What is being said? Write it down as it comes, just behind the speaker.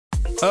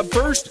Up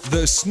first,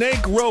 the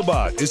snake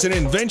robot is an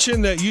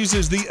invention that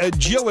uses the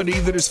agility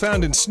that is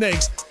found in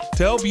snakes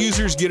to help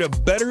users get a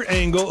better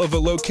angle of a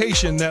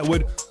location that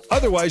would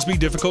otherwise be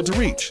difficult to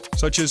reach,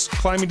 such as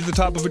climbing to the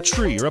top of a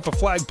tree or up a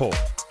flagpole.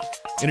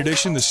 In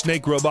addition, the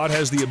snake robot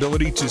has the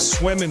ability to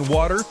swim in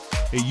water,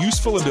 a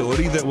useful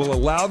ability that will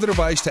allow the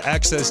device to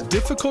access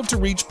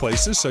difficult-to-reach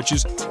places such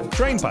as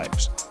drain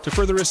pipes to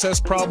further assess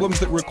problems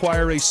that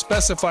require a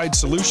specified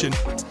solution.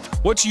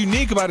 What's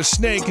unique about a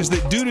snake is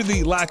that due to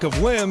the lack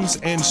of limbs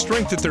and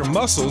strength that their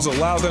muscles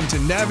allow them to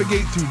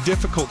navigate through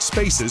difficult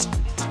spaces,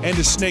 and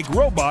a snake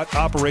robot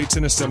operates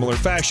in a similar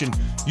fashion,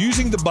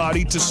 using the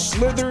body to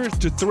slither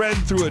to thread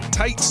through a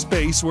tight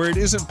space where it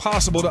isn't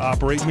possible to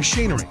operate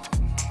machinery.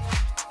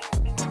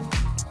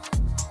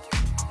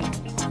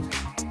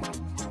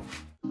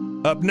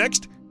 Up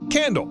next,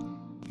 Candle.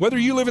 Whether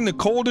you live in the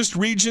coldest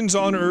regions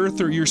on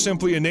Earth or you're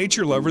simply a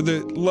nature lover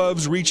that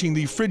loves reaching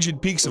the frigid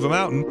peaks of a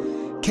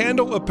mountain,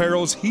 Candle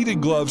Apparel's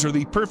heated gloves are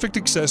the perfect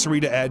accessory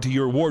to add to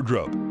your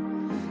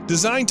wardrobe.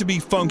 Designed to be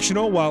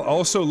functional while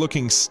also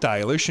looking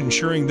stylish,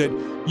 ensuring that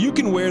you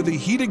can wear the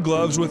heated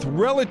gloves with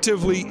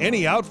relatively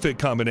any outfit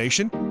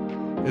combination.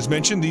 As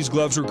mentioned, these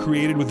gloves were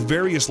created with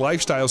various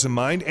lifestyles in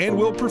mind and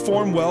will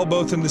perform well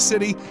both in the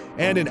city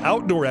and in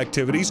outdoor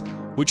activities,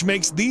 which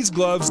makes these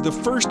gloves the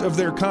first of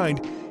their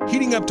kind,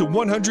 heating up to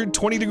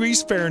 120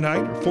 degrees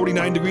Fahrenheit or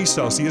 49 degrees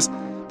Celsius.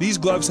 These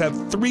gloves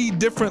have 3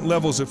 different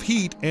levels of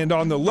heat, and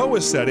on the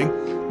lowest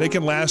setting, they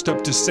can last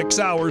up to 6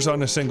 hours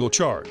on a single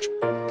charge.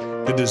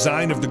 The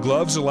design of the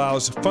gloves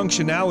allows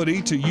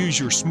functionality to use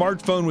your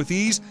smartphone with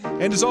ease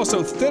and is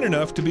also thin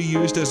enough to be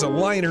used as a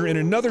liner in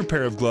another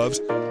pair of gloves,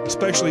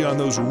 especially on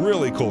those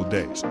really cold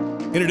days.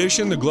 In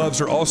addition, the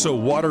gloves are also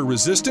water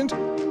resistant.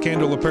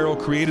 Candle Apparel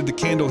created the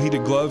Candle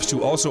heated gloves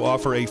to also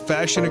offer a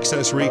fashion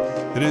accessory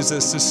that is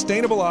a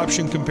sustainable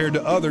option compared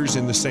to others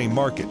in the same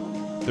market.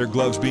 Their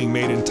gloves being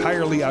made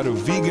entirely out of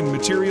vegan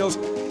materials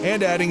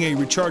and adding a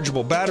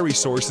rechargeable battery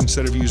source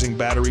instead of using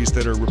batteries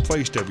that are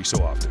replaced every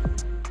so often.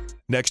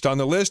 Next on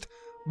the list,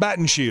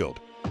 Batten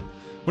Shield.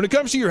 When it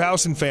comes to your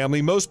house and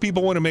family, most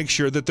people want to make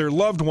sure that their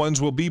loved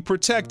ones will be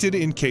protected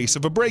in case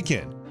of a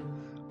break-in.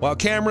 While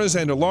cameras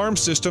and alarm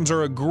systems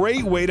are a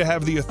great way to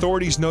have the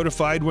authorities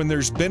notified when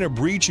there's been a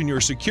breach in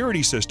your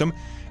security system,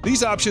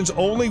 these options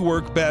only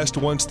work best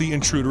once the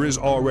intruder is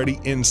already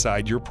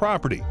inside your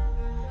property.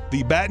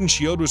 The Batten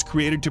Shield was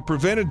created to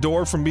prevent a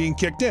door from being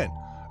kicked in,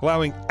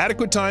 allowing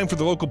adequate time for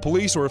the local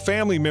police or a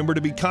family member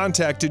to be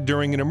contacted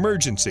during an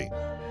emergency.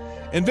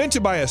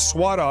 Invented by a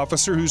SWAT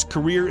officer whose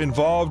career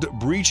involved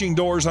breaching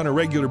doors on a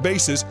regular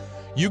basis,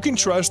 you can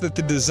trust that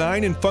the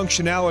design and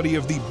functionality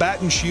of the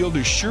Batten Shield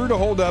is sure to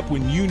hold up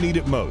when you need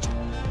it most.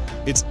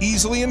 It's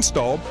easily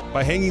installed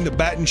by hanging the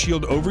Batten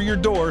Shield over your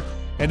door,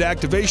 and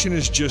activation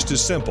is just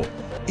as simple.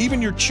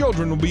 Even your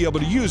children will be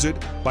able to use it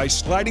by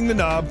sliding the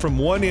knob from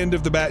one end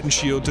of the Batten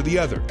Shield to the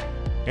other,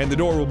 and the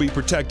door will be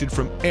protected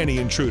from any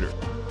intruder.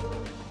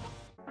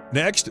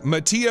 Next,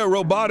 Mattia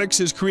Robotics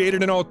has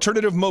created an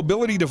alternative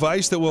mobility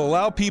device that will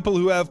allow people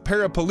who have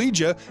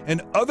paraplegia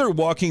and other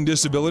walking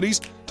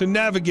disabilities to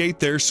navigate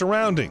their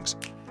surroundings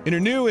in a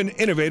new and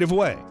innovative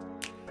way.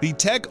 The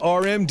Tech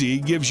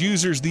RMD gives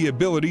users the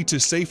ability to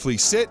safely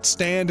sit,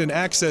 stand, and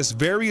access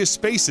various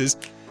spaces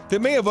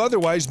that may have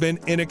otherwise been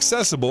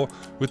inaccessible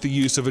with the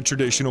use of a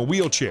traditional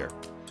wheelchair.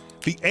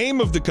 The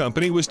aim of the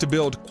company was to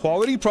build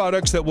quality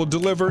products that will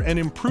deliver an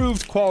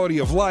improved quality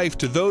of life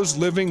to those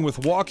living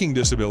with walking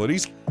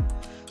disabilities.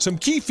 Some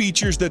key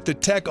features that the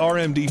Tech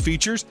RMD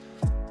features: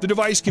 the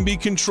device can be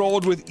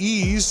controlled with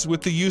ease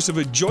with the use of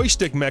a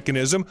joystick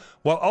mechanism,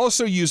 while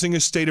also using a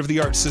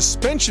state-of-the-art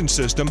suspension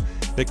system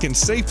that can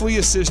safely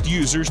assist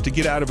users to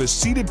get out of a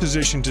seated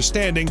position to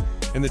standing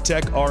in the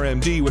Tech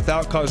RMD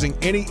without causing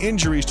any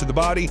injuries to the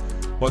body,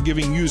 while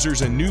giving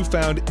users a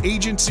newfound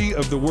agency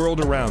of the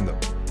world around them.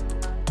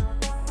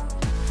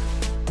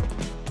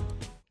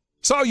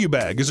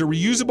 Solubag is a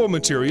reusable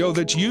material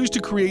that's used to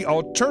create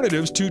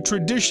alternatives to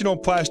traditional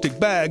plastic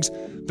bags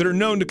that are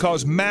known to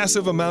cause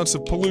massive amounts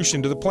of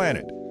pollution to the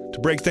planet. To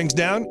break things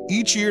down,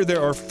 each year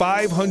there are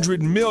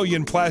 500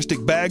 million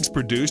plastic bags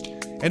produced,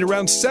 and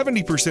around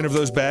 70% of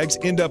those bags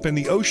end up in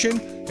the ocean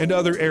and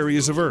other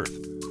areas of Earth.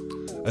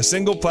 A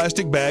single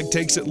plastic bag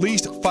takes at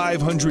least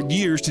 500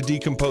 years to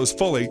decompose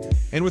fully,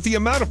 and with the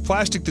amount of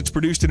plastic that's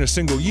produced in a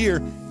single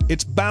year,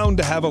 it's bound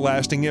to have a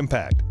lasting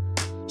impact.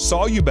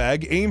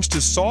 Solubag aims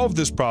to solve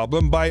this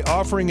problem by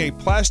offering a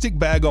plastic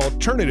bag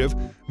alternative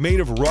made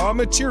of raw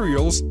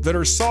materials that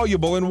are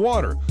soluble in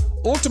water,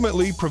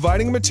 ultimately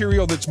providing a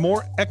material that's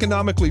more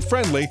economically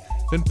friendly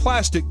than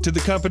plastic to the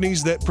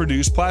companies that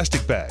produce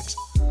plastic bags.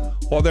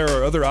 While there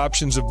are other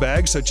options of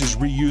bags such as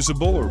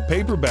reusable or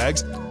paper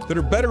bags that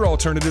are better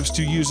alternatives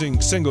to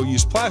using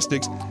single-use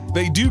plastics,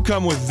 they do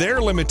come with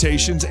their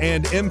limitations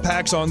and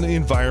impacts on the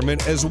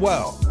environment as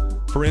well.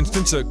 For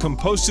instance, a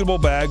compostable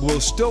bag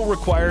will still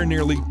require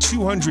nearly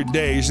 200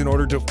 days in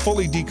order to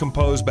fully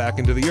decompose back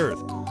into the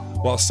earth,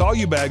 while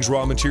Solubag's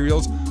raw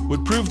materials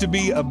would prove to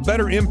be a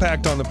better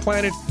impact on the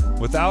planet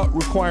without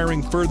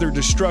requiring further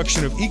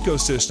destruction of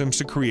ecosystems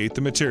to create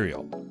the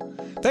material.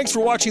 Thanks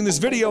for watching this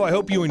video. I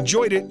hope you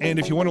enjoyed it, and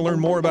if you want to learn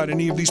more about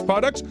any of these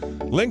products,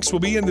 links will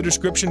be in the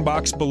description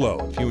box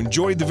below. If you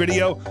enjoyed the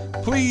video,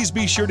 please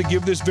be sure to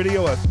give this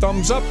video a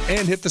thumbs up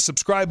and hit the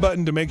subscribe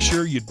button to make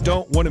sure you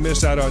don't want to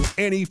miss out on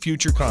any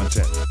future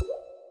content.